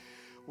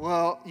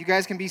Well, you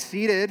guys can be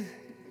seated.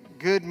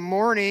 Good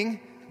morning.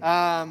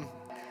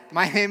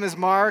 My name is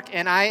Mark,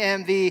 and I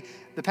am the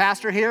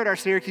pastor here at our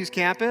Syracuse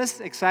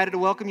campus. Excited to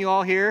welcome you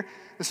all here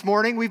this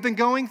morning. We've been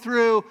going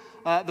through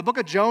the book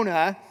of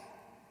Jonah,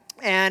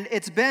 and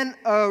it's been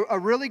a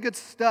really good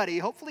study.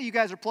 Hopefully you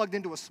guys are plugged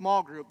into a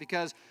small group,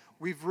 because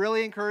we've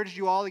really encouraged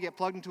you all to get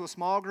plugged into a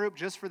small group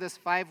just for this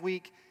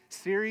 5-week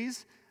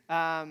series,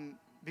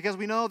 because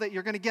we know that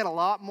you're going to get a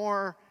lot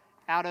more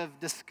out of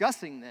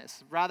discussing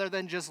this rather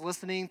than just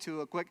listening to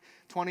a quick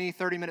 20,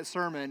 30-minute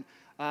sermon.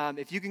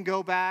 If you can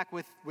go back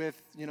with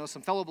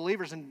some fellow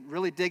believers and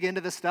really dig into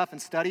this stuff and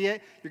study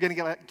it, you're going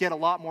to get a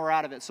lot more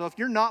out of it. So if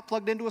you're not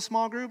plugged into a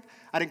small group,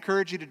 I'd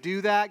encourage you to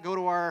do that. Go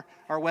to our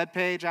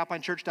webpage,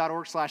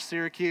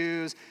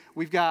 alpinechurch.org/Syracuse.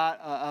 We've got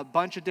a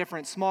bunch of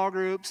different small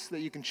groups that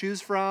you can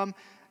choose from,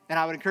 and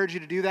I would encourage you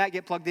to do that,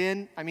 get plugged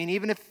in. I mean,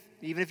 even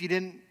if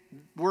you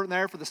weren't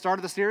there for the start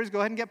of the series, go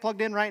ahead and get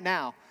plugged in right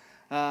now.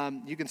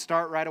 You can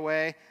start right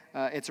away.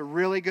 It's a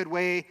really good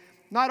way,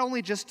 not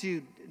only just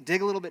to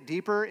dig a little bit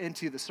deeper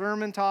into the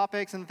sermon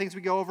topics and the things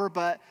we go over,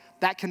 but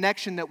that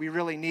connection that we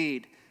really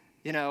need,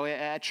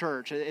 at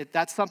church.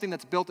 That's something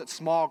that's built at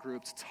small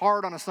groups. It's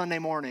hard on a Sunday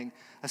morning,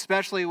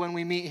 especially when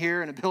we meet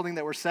here in a building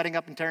that we're setting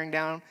up and tearing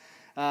down.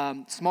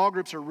 Small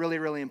groups are really,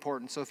 really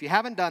important. So if you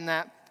haven't done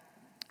that,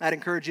 I'd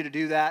encourage you to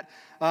do that.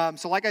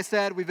 So like I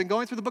said, we've been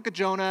going through the book of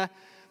Jonah.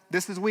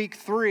 This is week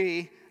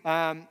 3.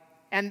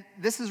 And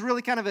this is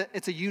really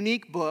it's a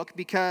unique book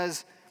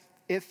because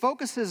it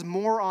focuses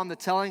more on the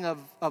telling of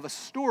a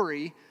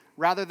story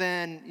rather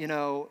than,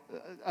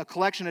 a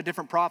collection of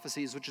different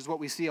prophecies, which is what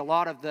we see a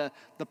lot of the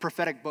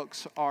prophetic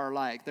books are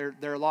like. There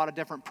are a lot of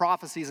different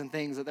prophecies and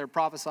things that they're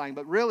prophesying,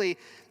 but really,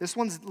 this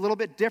one's a little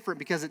bit different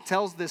because it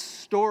tells this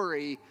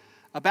story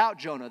about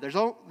Jonah. There's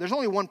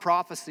only one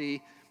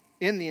prophecy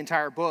in the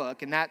entire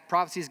book, and that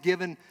prophecy is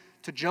given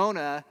to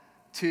Jonah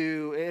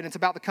and it's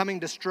about the coming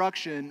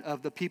destruction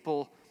of the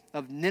people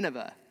of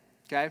Nineveh,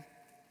 okay?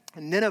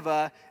 And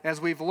Nineveh,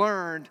 as we've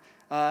learned,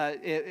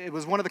 it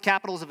was one of the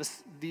capitals of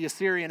the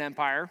Assyrian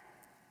Empire,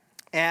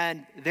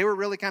 and they were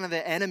really kind of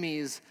the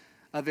enemies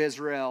of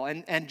Israel.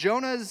 And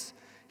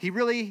he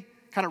really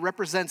kind of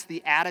represents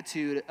the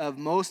attitude of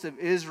most of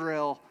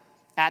Israel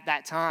at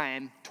that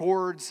time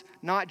towards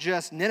not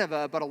just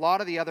Nineveh, but a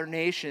lot of the other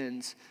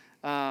nations,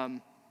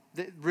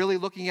 really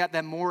looking at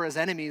them more as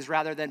enemies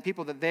rather than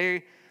people that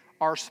they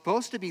are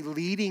supposed to be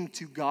leading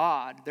to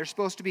God. They're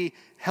supposed to be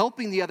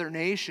helping the other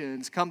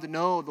nations come to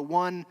know the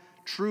one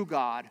true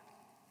God.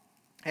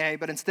 Okay,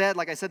 but instead,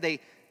 like I said, they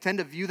tend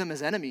to view them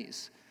as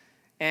enemies.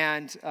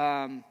 And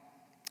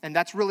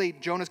that's really,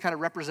 Jonah's kind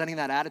of representing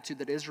that attitude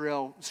that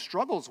Israel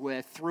struggles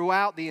with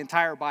throughout the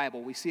entire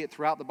Bible. We see it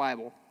throughout the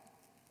Bible.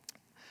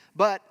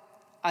 But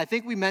I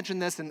think we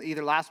mentioned this in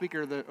either last week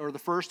or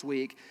the first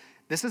week.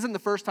 This isn't the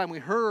first time we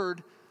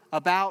heard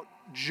about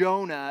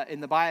Jonah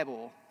in the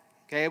Bible.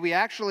 Okay, we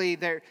actually,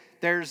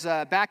 there's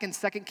back in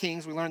 2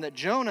 Kings, we learned that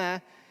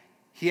Jonah,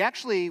 he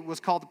actually was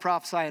called to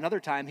prophesy another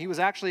time. He was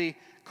actually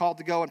called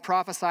to go and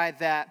prophesy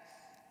that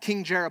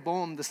King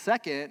Jeroboam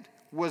II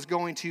was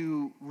going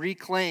to he's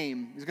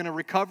going to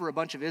recover a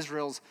bunch of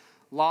Israel's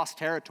lost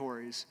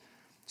territories.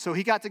 So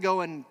he got to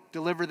go and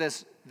deliver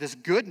this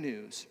good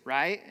news,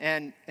 right?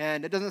 And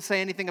it doesn't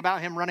say anything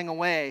about him running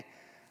away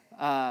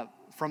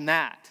from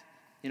that.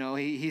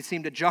 He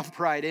seemed to jump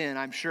right in,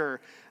 I'm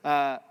sure.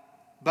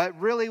 But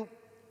really,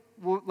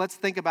 let's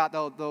think about,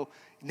 though,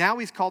 now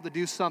he's called to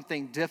do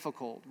something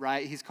difficult,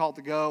 right? He's called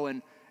to go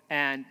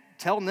and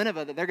tell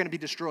Nineveh that they're going to be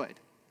destroyed.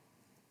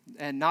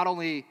 And not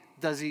only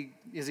is he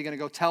going to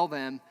go tell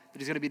them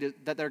that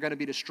they're going to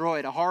be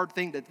destroyed, a hard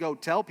thing to go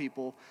tell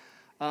people,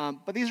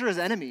 but these are his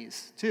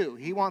enemies, too.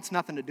 He wants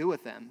nothing to do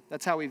with them.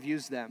 That's how he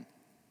views them.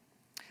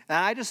 And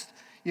I just,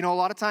 a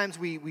lot of times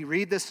we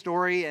read this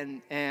story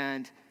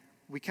and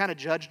we kind of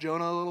judge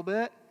Jonah a little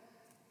bit,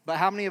 but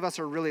how many of us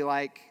are really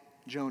like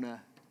Jonah?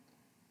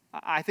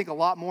 I think a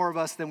lot more of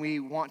us than we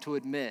want to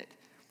admit.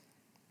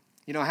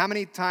 How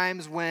many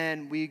times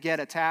when we get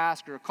a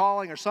task or a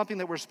calling or something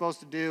that we're supposed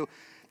to do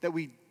that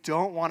we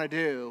don't want to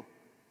do,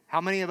 how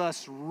many of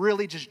us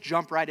really just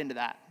jump right into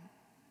that?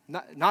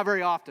 Not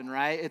very often,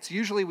 right? It's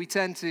usually we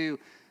tend to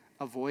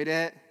avoid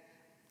it.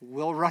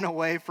 We'll run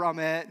away from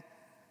it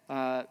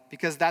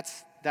because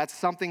that's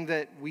something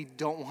that we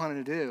don't want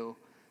to do.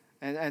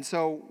 And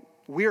so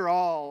we're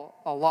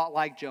all a lot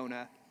like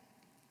Jonah.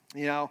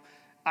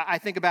 I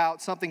think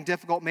about something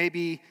difficult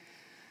maybe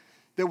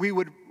that we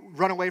would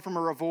run away from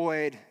or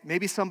avoid.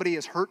 Maybe somebody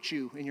has hurt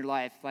you in your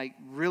life, like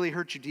really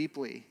hurt you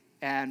deeply.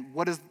 And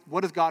what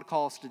does God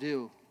call us to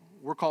do?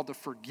 We're called to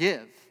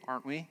forgive,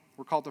 aren't we?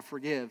 We're called to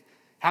forgive.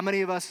 How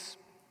many of us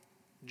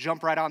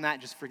jump right on that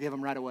and just forgive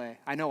them right away?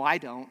 I know I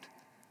don't.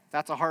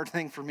 That's a hard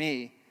thing for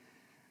me.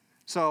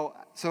 So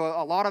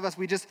a lot of us,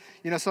 we just,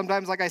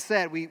 sometimes, like I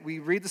said, we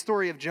read the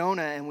story of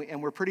Jonah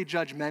and we're pretty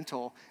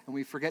judgmental, and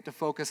we forget to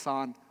focus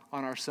on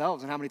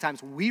ourselves and how many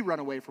times we run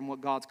away from what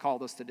God's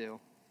called us to do.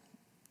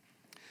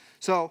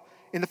 So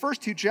in the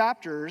first 2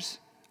 chapters,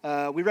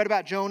 we read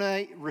about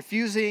Jonah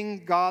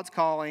refusing God's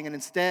calling and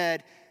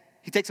instead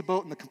he takes a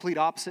boat in the complete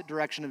opposite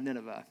direction of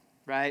Nineveh,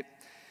 right?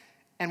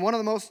 And one of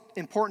the most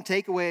important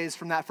takeaways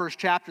from that first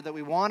chapter that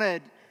we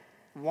wanted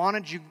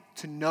you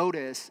to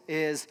notice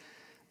is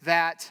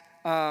that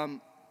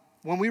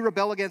when we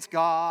rebel against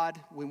God,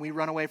 when we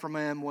run away from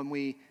him, when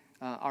we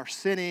are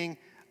sinning,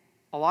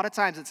 a lot of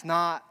times it's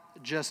not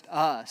just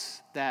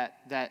us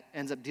that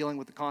ends up dealing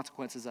with the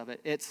consequences of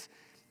it. It's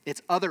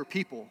other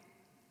people.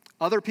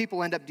 Other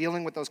people end up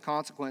dealing with those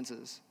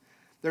consequences.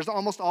 There's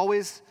almost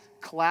always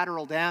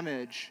collateral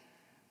damage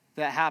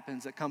that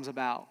happens, that comes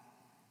about.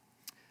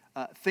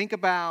 Think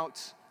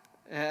about,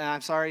 and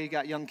I'm sorry you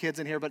got young kids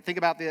in here, but think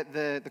about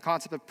the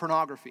concept of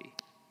pornography,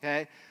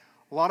 okay?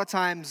 A lot of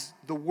times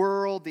the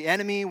world, the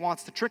enemy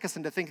wants to trick us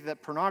into thinking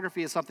that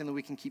pornography is something that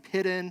we can keep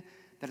hidden,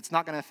 that it's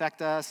not going to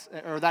affect us,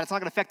 or that it's not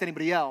going to affect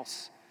anybody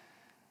else.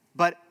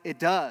 But it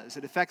does.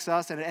 It affects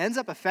us, and it ends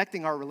up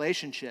affecting our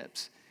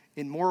relationships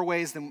in more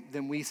ways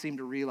than we seem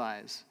to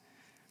realize.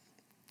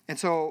 And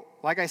so,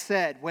 like I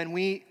said, when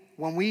we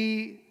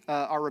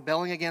are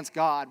rebelling against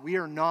God, we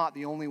are not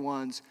the only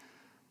ones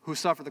who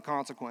suffer the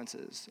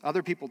consequences.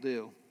 Other people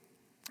do.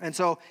 And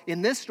so,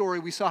 in this story,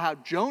 we saw how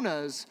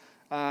Jonah's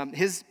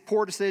his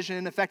poor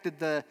decision affected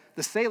the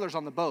sailors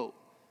on the boat,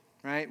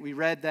 right? We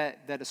read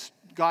that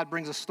God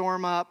brings a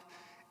storm up,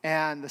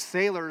 and the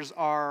sailors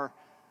are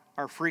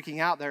freaking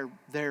out.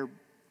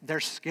 They're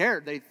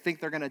scared. They think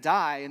they're going to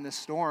die in this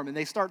storm, and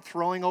they start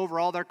throwing over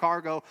all their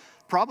cargo,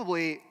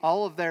 probably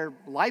all of their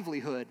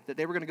livelihood that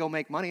they were going to go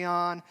make money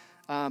on,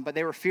 but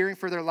they were fearing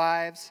for their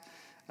lives.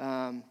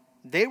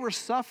 They were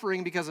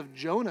suffering because of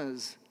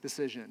Jonah's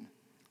decision,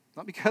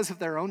 not because of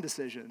their own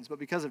decisions, but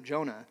because of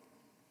Jonah.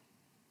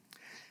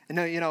 And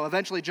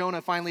eventually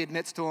Jonah finally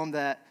admits to him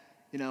that,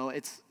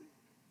 it's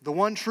the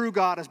one true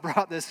God has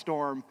brought this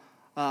storm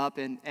up,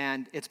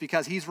 and it's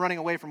because he's running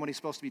away from what he's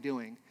supposed to be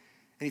doing.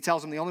 And he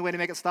tells him the only way to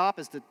make it stop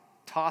is to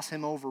toss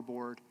him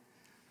overboard.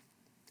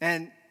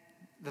 And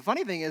the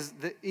funny thing is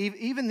that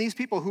even these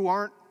people who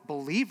aren't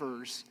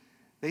believers,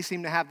 they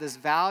seem to have this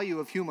value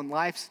of human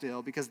life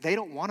still because they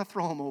don't want to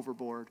throw him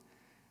overboard.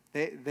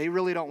 They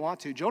really don't want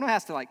to. Jonah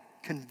has to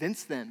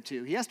convince them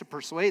to. He has to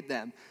persuade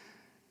them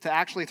to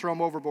actually throw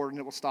him overboard, and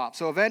it will stop.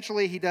 So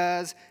eventually he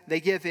does. They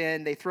give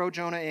in. They throw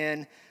Jonah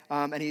in,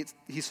 and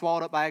he's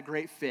swallowed up by a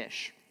great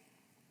fish.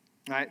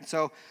 All right,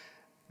 so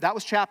that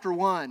was chapter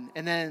 1.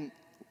 And then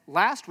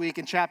last week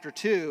in chapter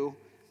 2,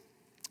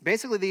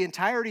 basically the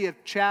entirety of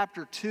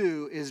chapter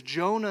 2 is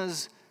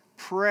Jonah's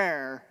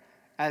prayer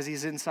as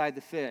he's inside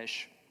the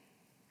fish.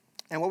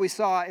 And what we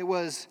saw, it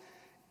was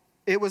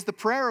the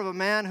prayer of a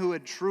man who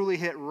had truly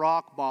hit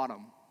rock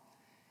bottom.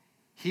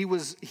 He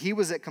was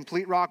at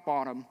complete rock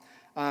bottom.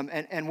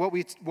 And what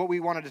we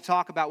wanted to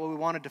talk about, what we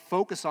wanted to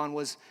focus on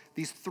was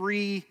these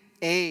 3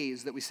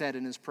 A's that we said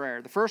in his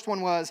prayer. The first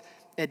one was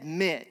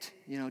admit.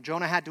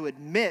 Jonah had to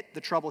admit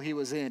the trouble he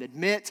was in,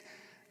 admit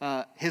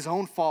his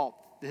own fault,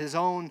 his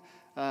own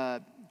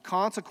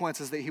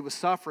consequences that he was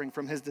suffering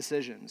from his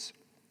decisions.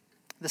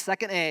 The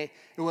second A,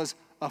 it was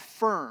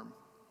affirm.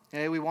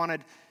 Okay, we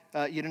wanted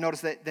you to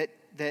notice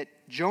that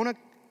Jonah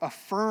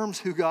affirms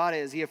who God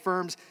is. He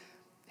affirms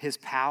his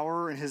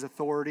power and his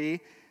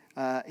authority.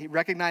 He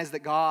recognized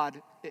that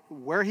God,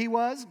 where he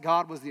was,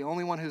 God was the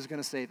only one who's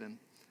going to save him.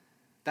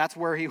 That's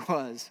where he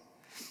was.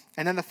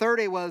 And then the third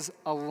A was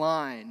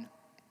align.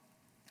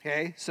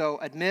 Okay, so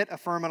admit,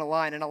 affirm, and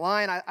align. And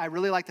align, I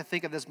really like to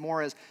think of this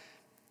more as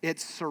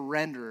it's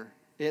surrender.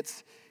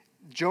 It's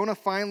Jonah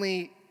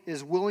finally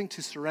is willing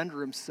to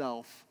surrender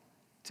himself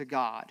to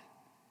God,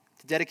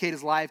 to dedicate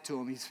his life to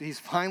him. He's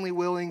finally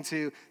willing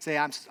to say,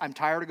 I'm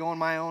tired of going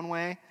my own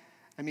way.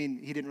 I mean,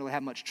 he didn't really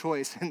have much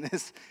choice in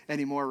this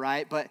anymore,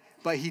 right? But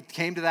he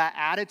came to that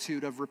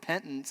attitude of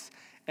repentance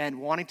and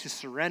wanting to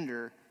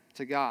surrender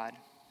to God.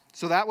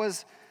 So that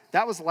was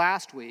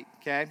last week,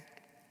 okay?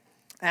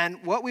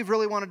 And what we've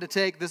really wanted to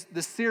take,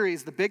 this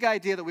series, the big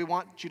idea that we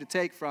want you to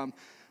take from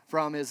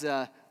is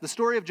the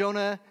story of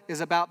Jonah is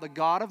about the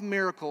God of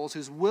miracles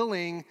who's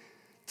willing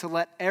to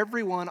let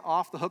everyone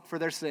off the hook for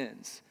their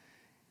sins.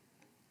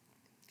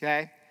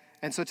 Okay?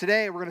 And so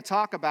today we're going to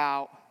talk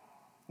about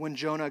when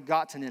Jonah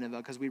got to Nineveh,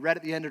 because we read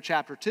at the end of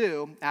chapter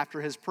 2,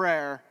 after his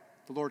prayer,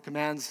 the Lord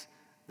commands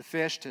the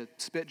fish to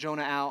spit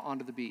Jonah out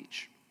onto the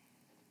beach.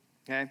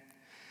 Okay?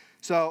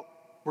 So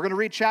we're going to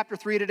read chapter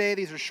 3 today.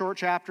 These are short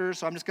chapters,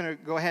 so I'm just going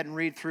to go ahead and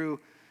read through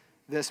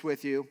this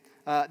with you.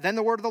 Then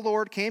the word of the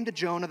Lord came to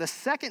Jonah the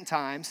second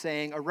time,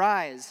 saying,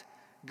 "Arise,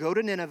 go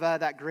to Nineveh,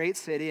 that great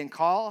city, and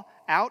call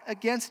out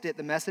against it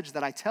the message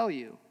that I tell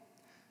you."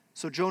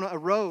 So Jonah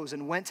arose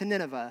and went to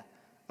Nineveh,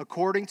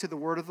 according to the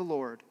word of the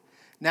Lord.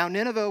 Now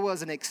Nineveh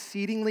was an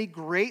exceedingly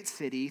great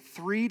city,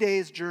 3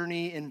 days'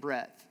 journey in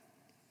breadth.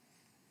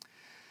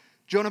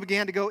 Jonah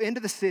began to go into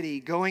the city,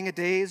 going a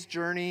day's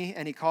journey,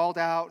 and he called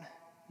out,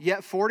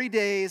 "Yet 40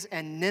 days,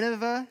 and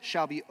Nineveh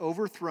shall be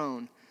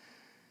overthrown."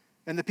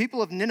 And the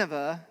people of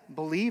Nineveh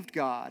believed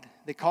God.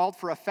 They called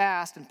for a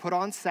fast and put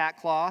on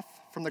sackcloth,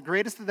 from the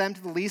greatest of them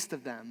to the least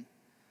of them.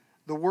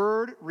 The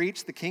word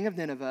reached the king of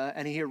Nineveh,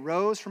 and he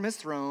arose from his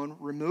throne,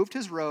 removed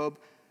his robe,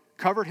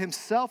 covered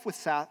himself with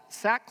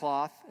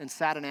sackcloth and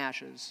sat in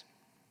ashes.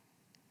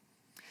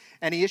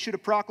 And he issued a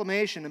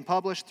proclamation and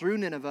published through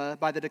Nineveh,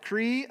 by the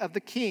decree of the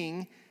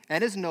king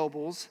and his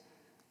nobles,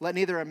 let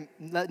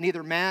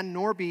neither man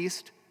nor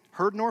beast,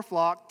 herd nor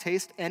flock,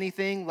 taste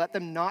anything. Let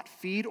them not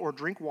feed or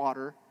drink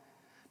water,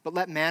 but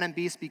let man and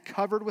beast be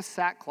covered with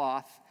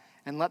sackcloth,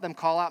 and let them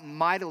call out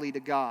mightily to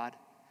God.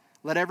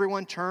 Let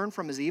everyone turn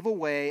from his evil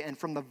way and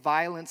from the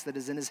violence that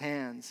is in his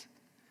hands.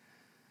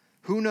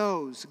 Who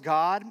knows,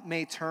 God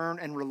may turn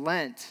and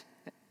relent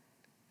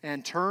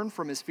and turn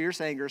from his fierce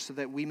anger so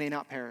that we may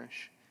not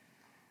perish.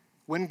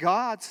 When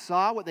God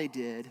saw what they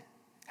did,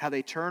 how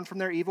they turned from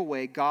their evil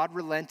way, God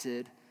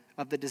relented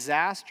of the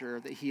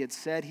disaster that he had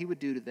said he would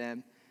do to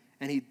them,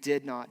 and he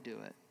did not do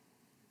it.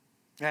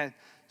 Okay,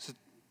 so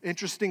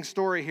interesting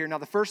story here. Now,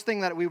 the first thing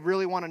that we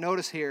really want to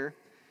notice here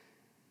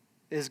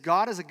is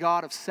God is a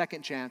God of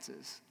second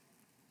chances.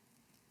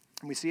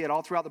 And we see it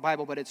all throughout the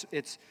Bible, but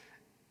it's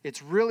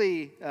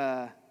really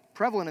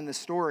prevalent in this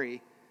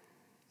story.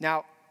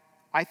 Now,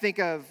 I think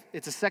of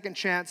it's a second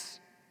chance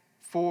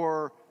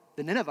for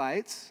the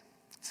Ninevites,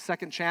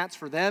 second chance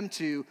for them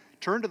to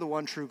turn to the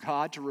one true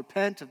God, to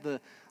repent of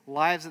the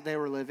lives that they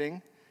were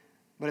living.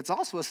 But it's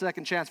also a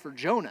second chance for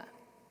Jonah.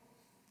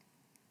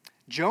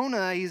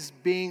 Jonah, he's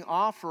being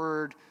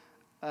offered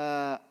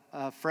a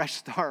fresh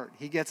start.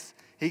 He gets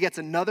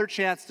another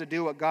chance to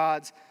do what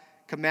God's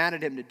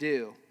commanded him to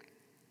do.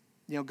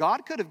 You know,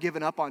 God could have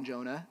given up on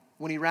Jonah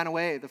when he ran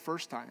away the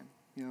first time.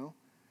 You know,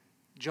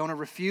 Jonah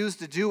refused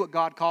to do what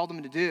God called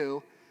him to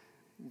do.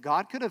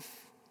 God could have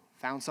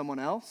found someone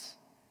else.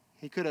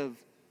 He could have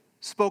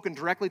spoken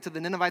directly to the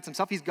Ninevites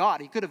himself. He's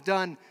God. He could have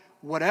done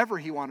whatever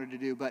he wanted to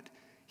do, but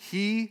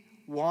he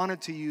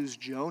wanted to use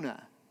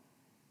Jonah,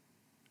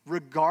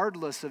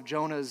 regardless of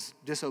Jonah's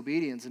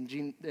disobedience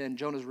and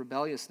Jonah's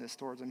rebelliousness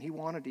towards him. He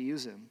wanted to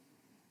use him.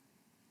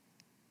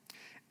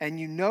 And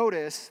you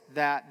notice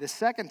that the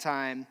second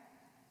time,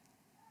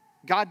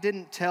 God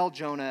didn't tell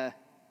Jonah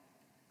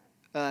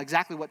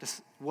exactly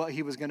what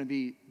he was going to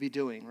be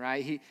doing,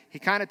 right? He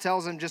kind of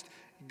tells him, just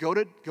go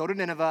to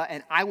Nineveh,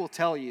 and I will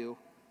tell you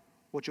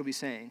what you'll be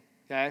saying,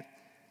 okay?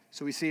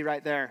 So we see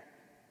right there.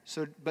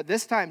 But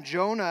this time,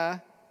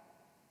 Jonah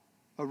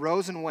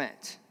arose and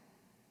went,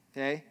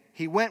 okay?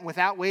 He went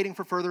without waiting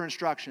for further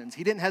instructions.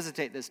 He didn't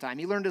hesitate this time.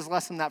 He learned his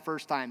lesson that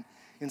first time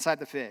inside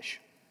the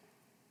fish.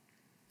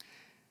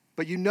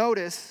 But you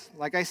notice,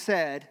 like I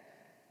said,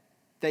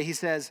 that he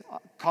says,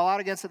 call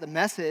out against it the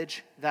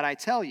message that I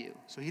tell you.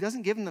 So he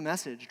doesn't give him the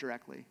message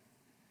directly.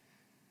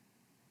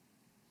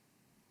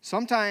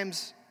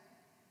 Sometimes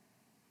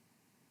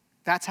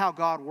that's how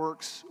God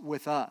works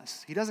with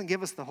us. He doesn't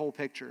give us the whole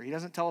picture. He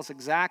doesn't tell us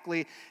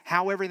exactly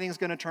how everything's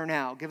going to turn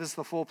out, give us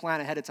the full plan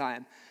ahead of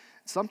time.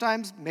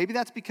 Sometimes maybe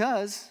that's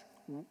because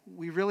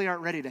we really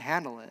aren't ready to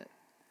handle it.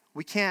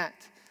 We can't.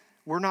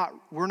 We're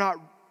not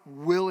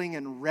willing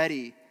and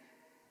ready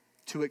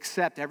to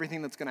accept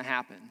everything that's going to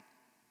happen.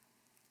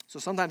 So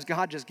sometimes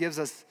God just gives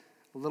us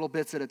little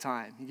bits at a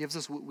time. He gives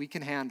us what we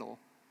can handle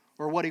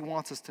or what he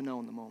wants us to know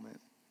in the moment.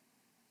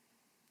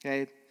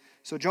 Okay?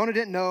 So Jonah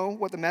didn't know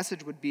what the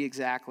message would be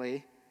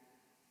exactly,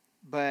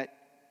 but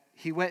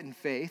he went in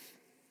faith.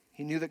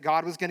 He knew that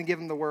God was going to give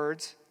him the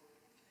words.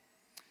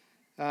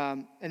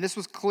 And this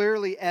was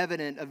clearly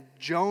evident of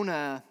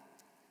Jonah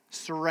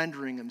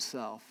surrendering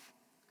himself.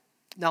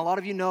 Now, a lot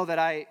of you know that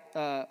I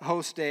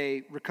host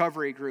a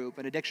recovery group,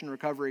 an addiction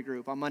recovery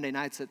group on Monday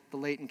nights at the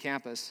Layton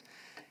campus.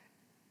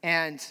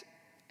 And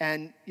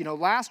you know,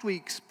 last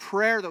week's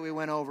prayer that we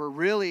went over,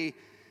 really,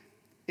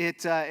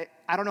 I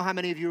don't know how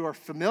many of you are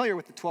familiar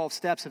with the 12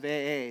 steps of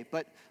AA,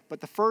 but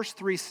the first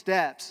 3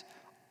 steps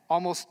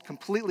almost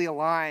completely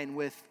align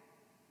with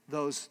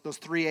those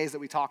 3 A's that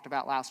we talked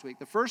about last week.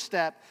 The first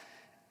step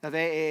of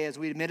AA is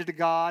we admitted to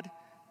God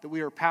that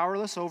we were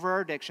powerless over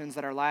our addictions,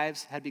 that our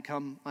lives had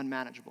become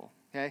unmanageable,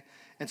 okay?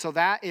 And so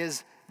that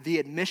is the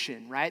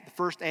admission, right? The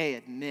first A,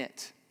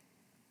 admit.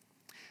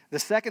 The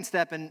second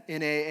step in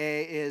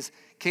AA is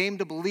came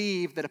to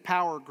believe that a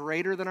power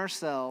greater than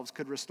ourselves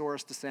could restore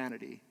us to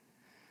sanity.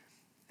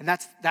 And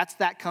that's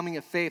that coming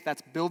of faith,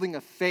 that's building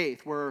a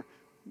faith where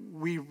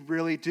we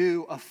really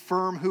do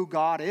affirm who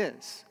God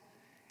is.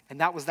 And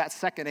that was that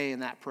second A in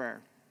that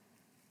prayer.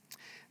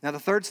 Now, the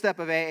third step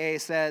of AA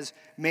says,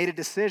 made a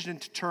decision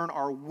to turn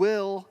our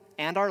will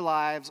and our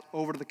lives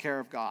over to the care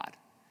of God.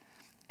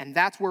 And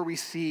that's where we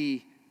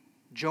see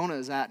Jonah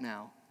is at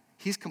now.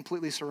 He's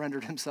completely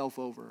surrendered himself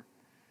over.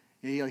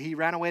 You know, he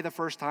ran away the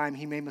first time.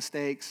 He made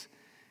mistakes.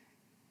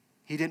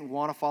 He didn't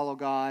want to follow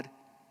God.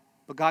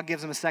 But God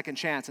gives him a second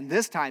chance. And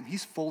this time,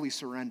 he's fully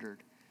surrendered.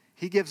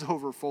 He gives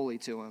over fully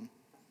to him.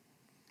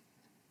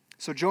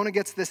 So Jonah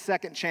gets this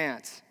second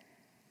chance.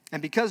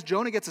 And because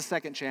Jonah gets a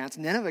second chance,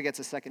 Nineveh gets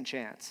a second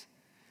chance.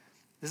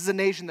 This is a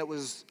nation that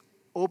was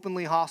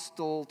openly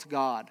hostile to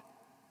God,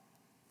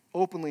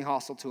 openly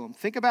hostile to him.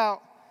 Think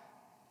about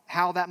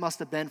how that must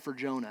have been for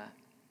Jonah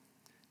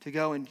to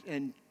go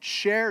and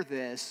share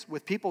this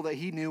with people that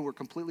he knew were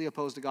completely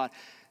opposed to God.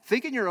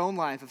 Think in your own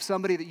life of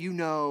somebody that you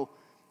know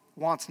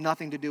wants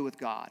nothing to do with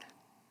God.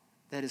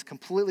 that is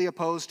completely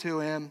opposed to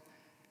him,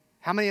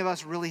 how many of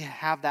us really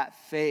have that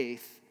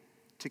faith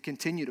to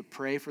continue to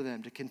pray for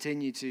them, to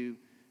continue to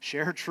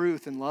share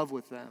truth and love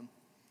with them?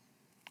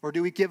 Or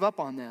do we give up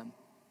on them?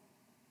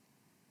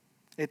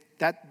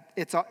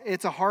 It's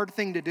a hard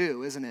thing to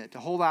do, isn't it? To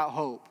hold out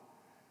hope,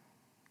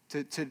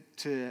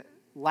 to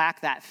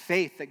lack that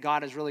faith that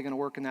God is really going to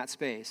work in that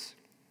space.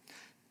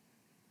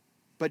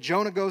 But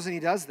Jonah goes and he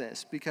does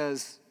this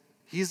because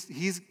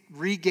he's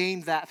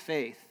regained that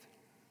faith.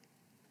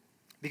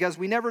 Because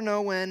we never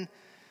know when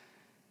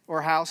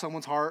or how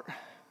someone's heart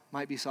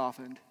might be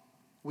softened.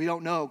 We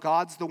don't know.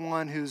 God's the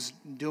one who's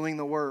doing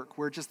the work.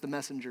 We're just the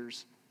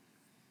messengers.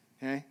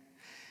 Okay?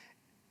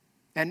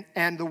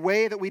 And the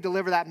way that we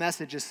deliver that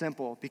message is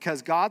simple,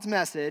 because God's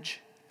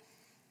message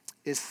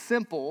is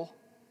simple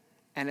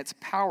and it's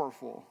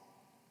powerful.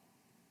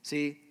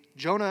 See,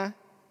 Jonah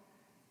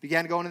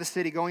began to go into the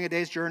city, going a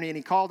day's journey, and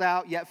he called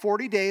out, "Yet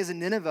 40 days and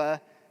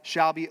Nineveh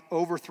shall be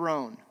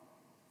overthrown."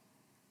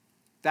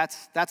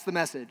 That's the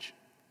message.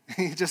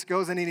 He just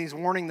goes in and he's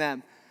warning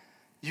them,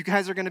 you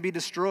guys are going to be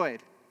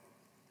destroyed.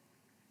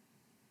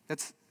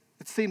 It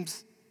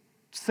seems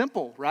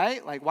simple,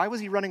 right? Like, why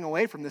was he running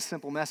away from this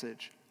simple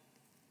message?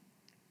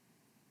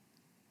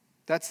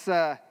 It's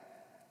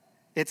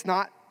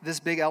not this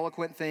big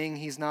eloquent thing.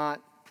 He's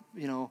not,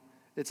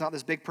 it's not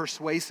this big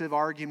persuasive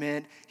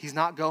argument. He's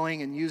not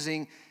going and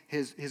using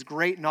his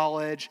great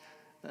knowledge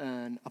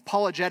and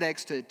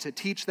apologetics to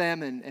teach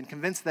them and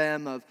convince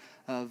them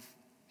of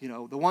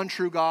the one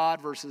true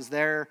God versus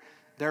their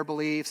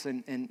beliefs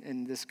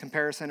and this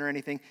comparison or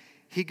anything.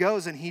 He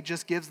goes and he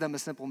just gives them a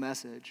simple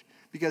message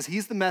because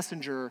he's the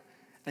messenger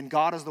and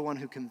God is the one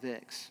who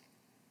convicts.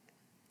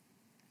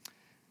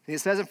 It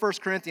says in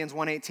 1 Corinthians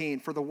 1:18,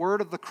 "For the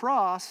word of the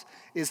cross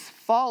is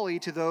folly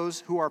to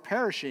those who are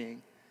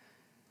perishing,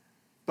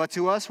 but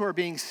to us who are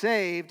being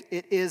saved,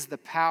 it is the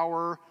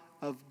power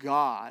of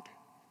God."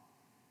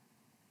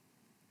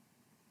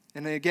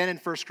 And then again in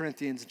 1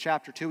 Corinthians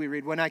chapter 2, we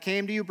read, "When I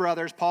came to you,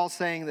 brothers," Paul's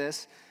saying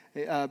this,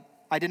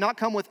 "I did not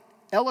come with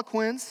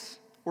eloquence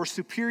or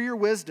superior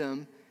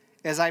wisdom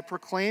as I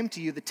proclaimed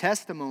to you the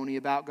testimony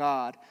about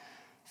God.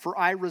 For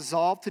I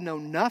resolved to know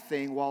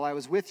nothing while I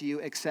was with you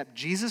except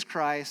Jesus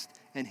Christ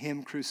and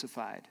him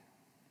crucified."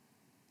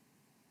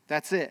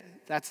 That's it.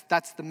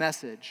 That's the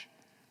message.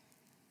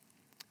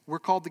 We're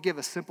called to give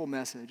a simple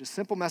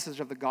message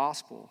of the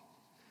gospel.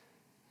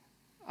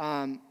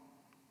 I'm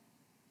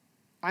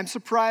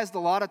surprised a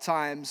lot of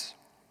times,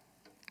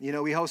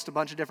 we host a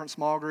bunch of different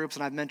small groups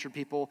and I've mentored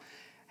people,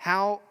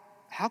 how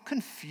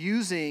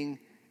confusing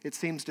it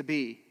seems to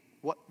be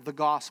what the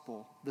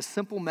gospel, the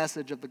simple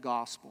message of the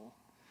gospel.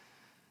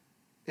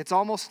 It's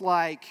almost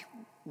like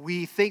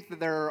we think that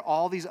there are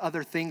all these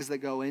other things that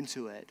go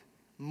into it,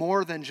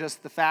 more than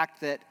just the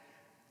fact that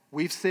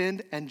we've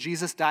sinned and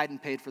Jesus died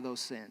and paid for those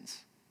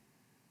sins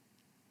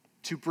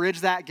to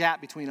bridge that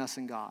gap between us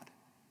and God.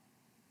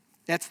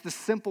 That's the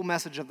simple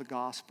message of the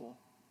gospel.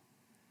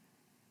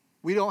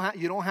 You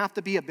don't have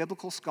to be a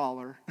biblical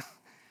scholar.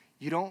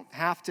 You don't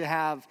have to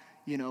have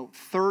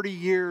 30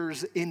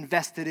 years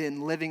invested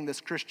in living this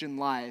Christian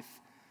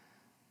life.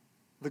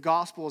 The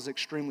gospel is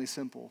extremely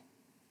simple.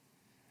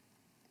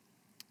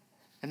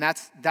 And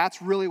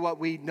that's really what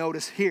we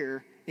notice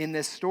here in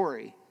this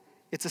story.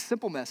 It's a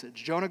simple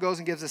message. Jonah goes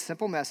and gives a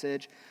simple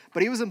message,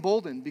 but he was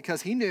emboldened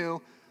because he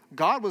knew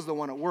God was the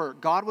one at work.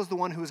 God was the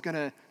one who was going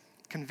to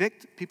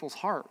convict people's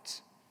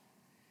hearts.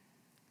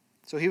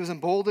 So he was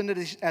emboldened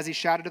as he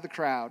shouted to the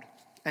crowd.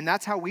 And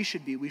that's how we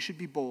should be. We should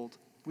be bold.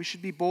 We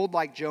should be bold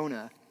like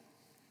Jonah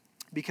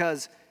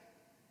because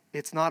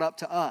it's not up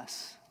to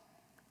us.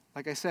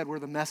 Like I said, we're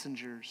the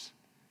messengers.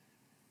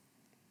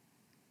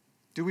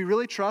 Do we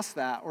really trust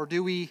that? Or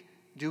do we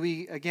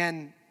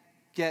again,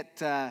 get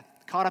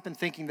caught up in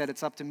thinking that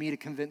it's up to me to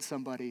convince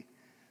somebody?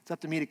 It's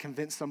up to me to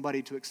convince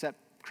somebody to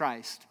accept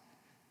Christ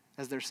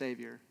as their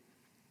Savior.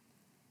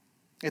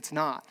 It's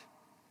not.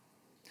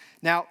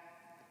 Now,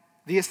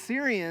 the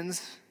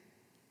Assyrians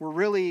were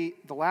really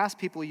the last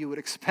people you would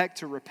expect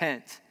to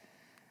repent.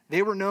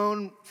 They were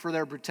known for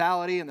their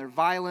brutality and their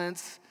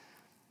violence,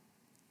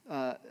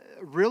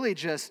 really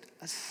just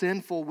a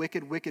sinful,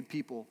 wicked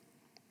people.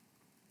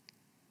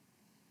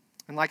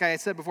 And like I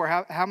said before,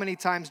 how many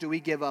times do we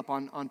give up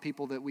on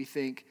people that we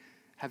think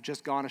have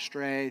just gone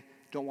astray,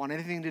 don't want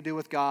anything to do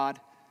with God?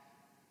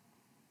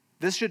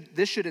 This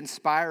should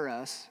inspire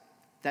us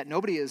that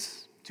nobody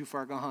is too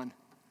far gone.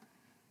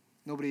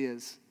 Nobody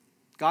is.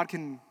 God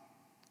can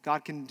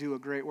do a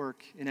great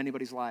work in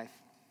anybody's life.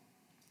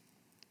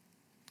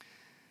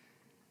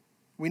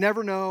 We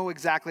never know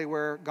exactly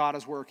where God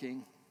is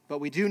working, but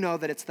we do know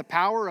that it's the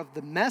power of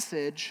the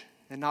message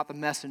and not the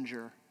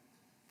messenger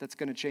that's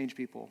going to change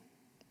people.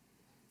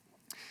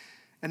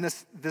 And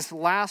this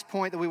last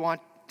point that we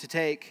want to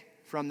take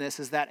from this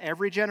is that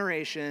every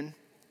generation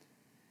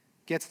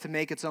gets to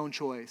make its own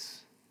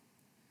choice.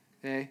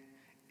 Okay?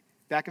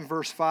 Back in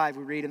verse 5,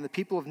 we read, "And the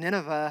people of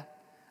Nineveh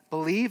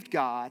believed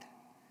God.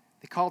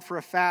 They called for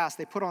a fast.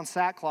 They put on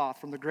sackcloth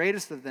from the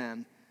greatest of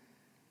them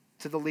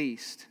to the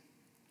least."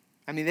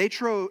 I mean, they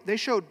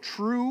showed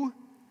true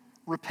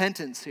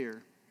repentance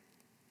here.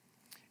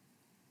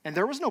 And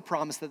there was no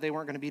promise that they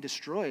weren't going to be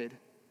destroyed.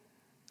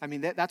 I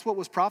mean, that's what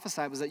was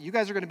prophesied, was that you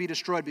guys are going to be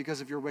destroyed because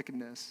of your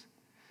wickedness.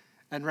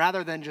 And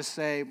rather than just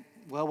say,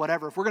 well,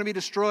 whatever, if we're going to be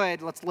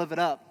destroyed, let's live it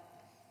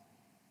up.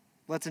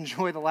 Let's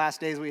enjoy the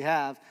last days we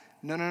have.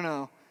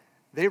 No.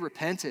 They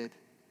repented.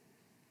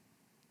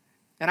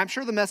 And I'm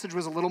sure the message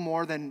was a little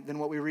more than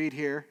what we read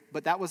here,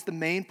 but that was the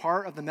main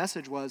part of the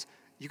message was,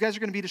 you guys are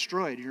going to be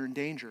destroyed. You're in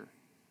danger.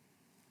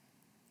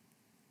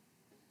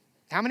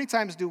 How many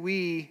times do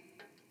we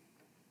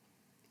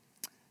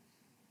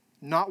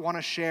not want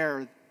to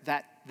share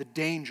the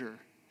danger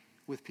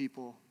with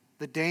people,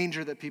 the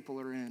danger that people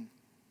are in?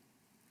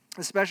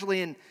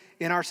 Especially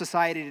in our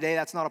society today,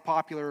 that's not a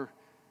popular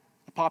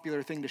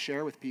thing to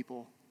share with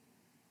people.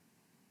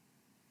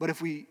 But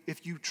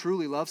if you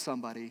truly love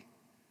somebody,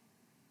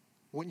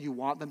 wouldn't you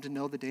want them to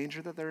know the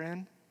danger that they're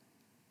in?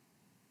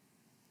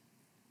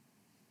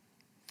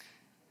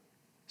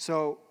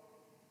 So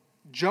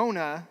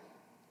Jonah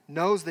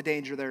knows the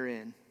danger they're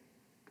in.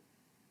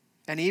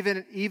 And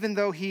even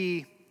though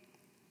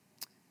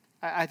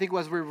I think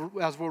as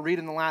we'll read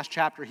in the last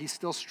chapter, he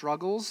still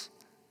struggles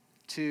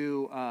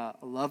to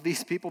love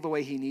these people the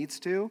way he needs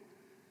to.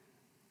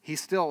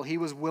 He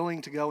was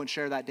willing to go and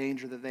share that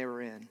danger that they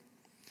were in. And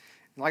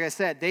like I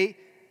said, they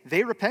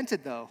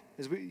repented though.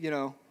 As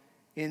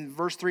in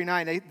verse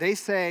 3:9, they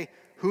say,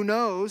 who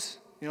knows,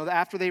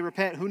 after they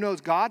repent, who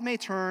knows, God may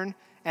turn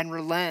and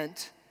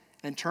relent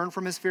and turn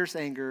from his fierce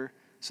anger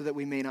so that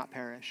we may not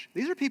perish.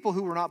 These are people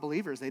who were not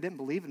believers. They didn't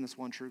believe in this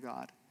one true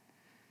God.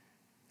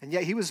 And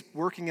yet he was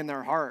working in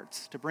their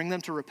hearts to bring them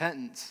to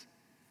repentance,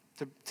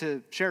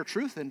 to share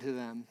truth into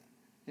them,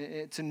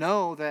 to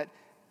know that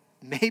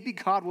maybe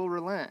God will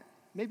relent.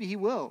 Maybe he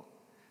will.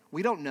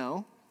 We don't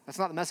know. That's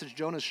not the message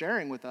Jonah's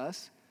sharing with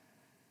us,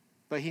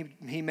 but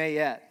he may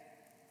yet.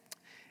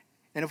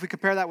 And if we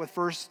compare that with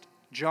 1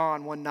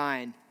 John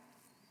 1:9,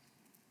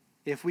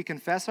 if we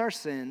confess our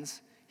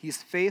sins,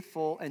 he's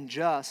faithful and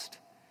just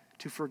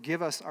to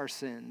forgive us our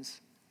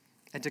sins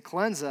and to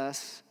cleanse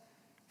us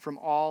from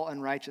all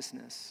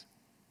unrighteousness.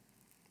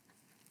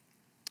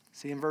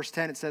 See, in verse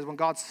 10 it says, when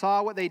God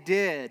saw what they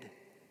did,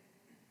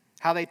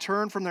 how they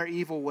turned from their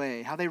evil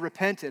way, how they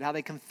repented, how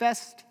they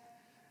confessed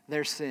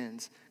their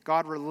sins,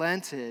 God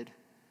relented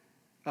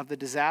of the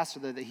disaster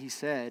that he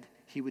said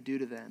he would do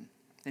to them,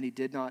 and he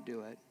did not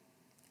do it.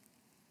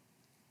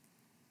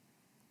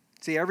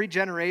 See, every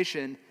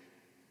generation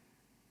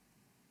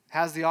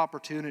has the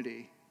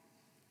opportunity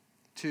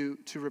to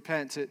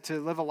repent, to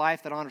live a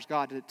life that honors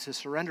God, to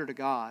surrender to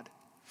God.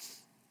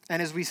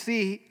 And as we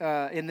see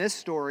in this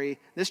story,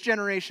 this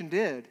generation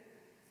did.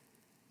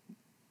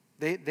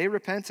 They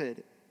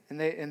repented and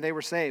they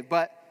were saved.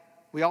 But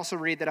we also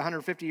read that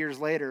 150 years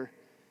later,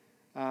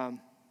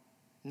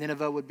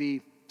 Nineveh would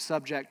be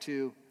subject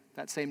to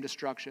that same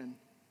destruction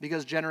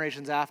because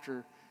generations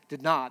after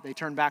did not. They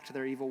turned back to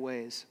their evil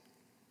ways.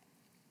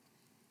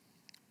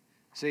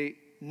 See,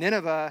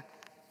 Nineveh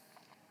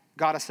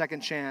got a second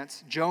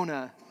chance.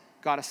 Jonah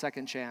got a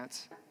second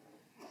chance.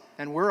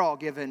 And we're all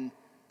given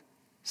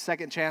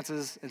second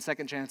chances and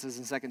second chances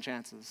and second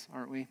chances,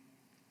 aren't we?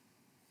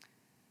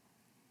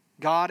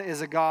 God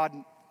is a God,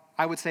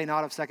 I would say,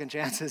 not of second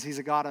chances. He's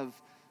a God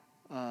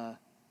of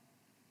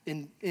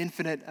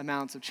infinite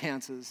amounts of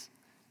chances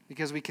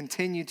because we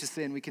continue to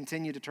sin. We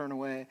continue to turn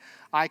away.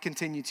 I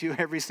continue to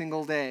every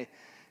single day,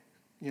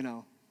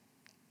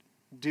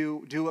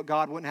 do what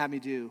God wouldn't have me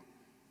do.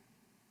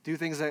 Do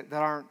things that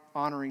aren't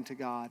honoring to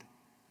God.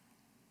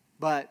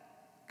 But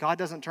God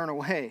doesn't turn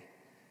away.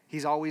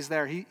 He's always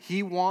there.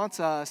 He wants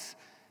us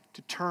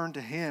to turn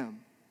to him.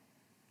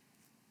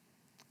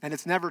 And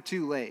it's never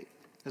too late,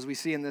 as we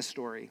see in this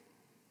story.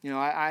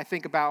 I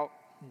think about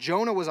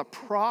Jonah was a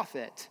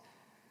prophet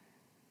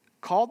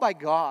called by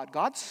God.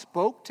 God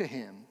spoke to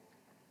him.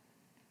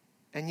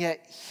 And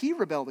yet he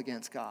rebelled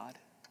against God.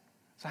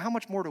 So how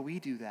much more do we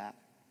do that?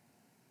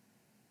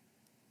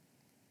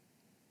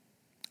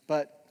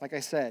 But like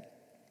I said,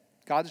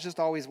 God's just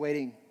always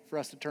waiting for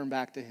us to turn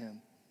back to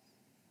him.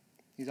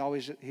 He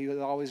was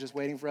always just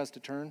waiting for us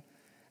to turn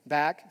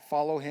back,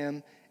 follow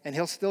him, and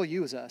he'll still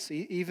use us.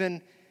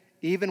 Even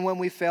when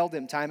we failed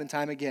him time and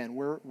time again,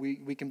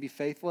 we can be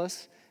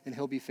faithless and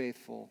he'll be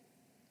faithful.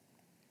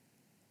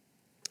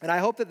 And I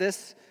hope that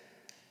this,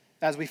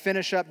 as we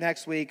finish up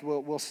next week,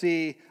 we'll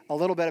see a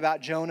little bit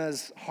about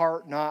Jonah's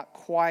heart not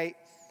quite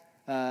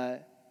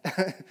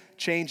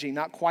changing,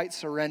 not quite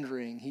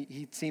surrendering.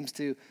 He seems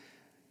to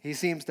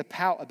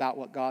pout about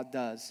what God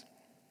does.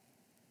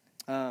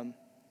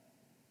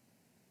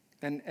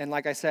 And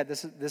like I said,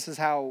 this is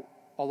how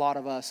a lot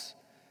of us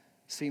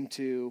seem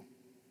to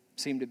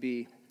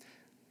be.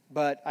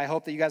 But I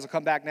hope that you guys will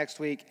come back next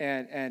week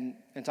and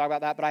talk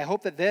about that. But I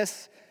hope that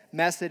this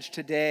message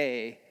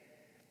today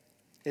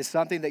is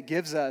something that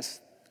gives us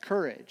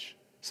courage,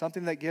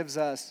 something that gives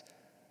us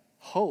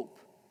hope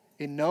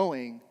in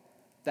knowing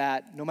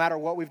that no matter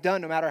what we've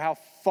done, no matter how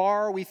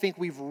far we think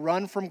we've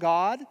run from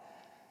God,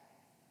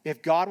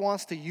 if God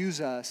wants to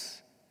use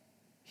us,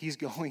 he's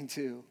going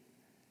to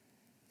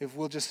if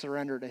we'll just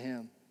surrender to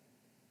him.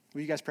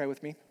 Will you guys pray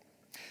with me?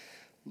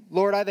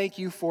 Lord, I thank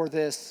you for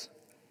this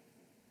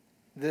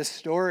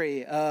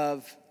story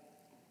of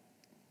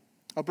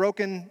a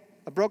broken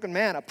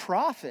man, a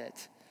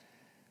prophet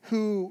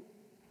who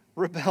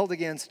rebelled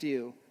against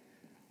you,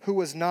 who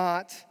was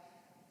not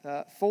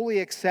fully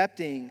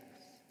accepting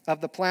of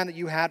the plan that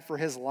you had for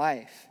his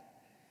life.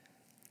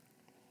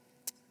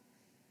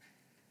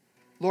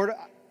 Lord,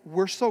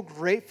 we're so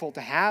grateful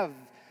to have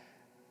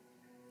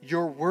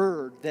your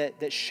word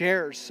that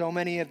shares so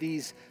many of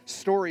these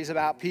stories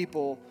about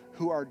people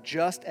who are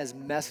just as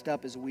messed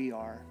up as we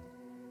are.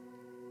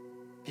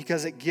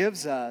 Because it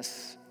gives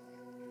us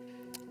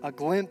a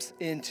glimpse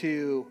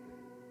into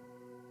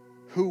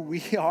who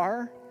we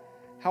are,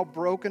 how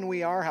broken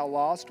we are, how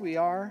lost we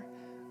are,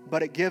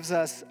 but it gives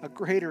us a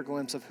greater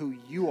glimpse of who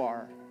you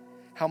are,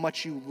 how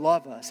much you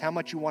love us, how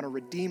much you want to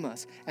redeem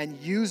us and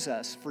use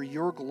us for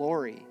your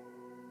glory.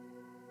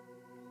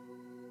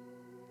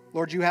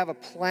 Lord, you have a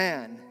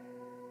plan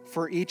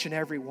for each and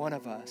every one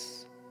of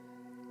us.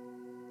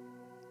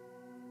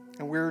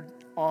 And we're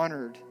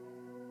honored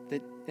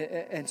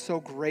and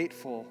so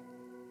grateful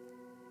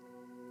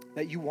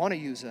that you want to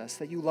use us,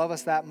 that you love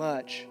us that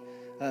much,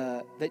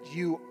 that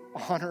you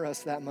honor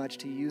us that much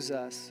to use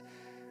us,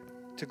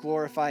 to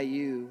glorify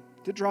you,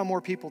 to draw more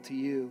people to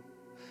you.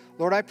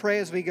 Lord, I pray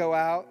as we go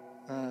out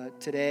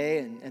today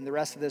and the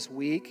rest of this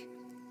week,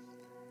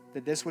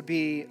 that this would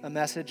be a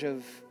message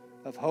of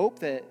hope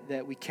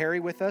that we carry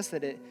with us,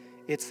 that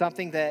it's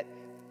something that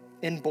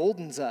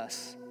emboldens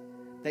us,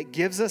 that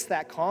gives us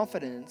that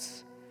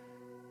confidence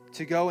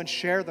to go and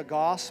share the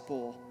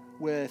gospel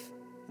with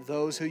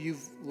those who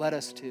you've led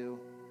us to,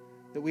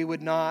 that we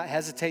would not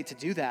hesitate to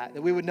do that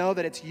we would know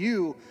that it's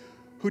you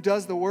who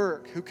does the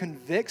work, who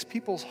convicts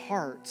people's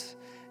hearts,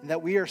 and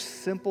that we are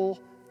simple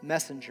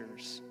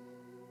messengers.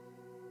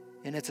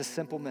 And it's a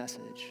simple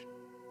message.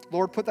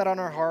 Lord, put that on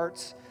our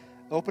hearts.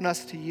 Open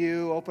us to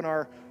you. Open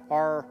our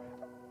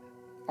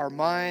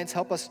minds.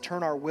 Help us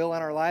turn our will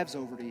and our lives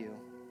over to you.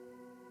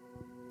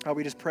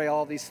 We just pray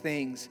all these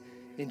things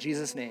in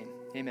Jesus' name.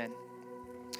 Amen.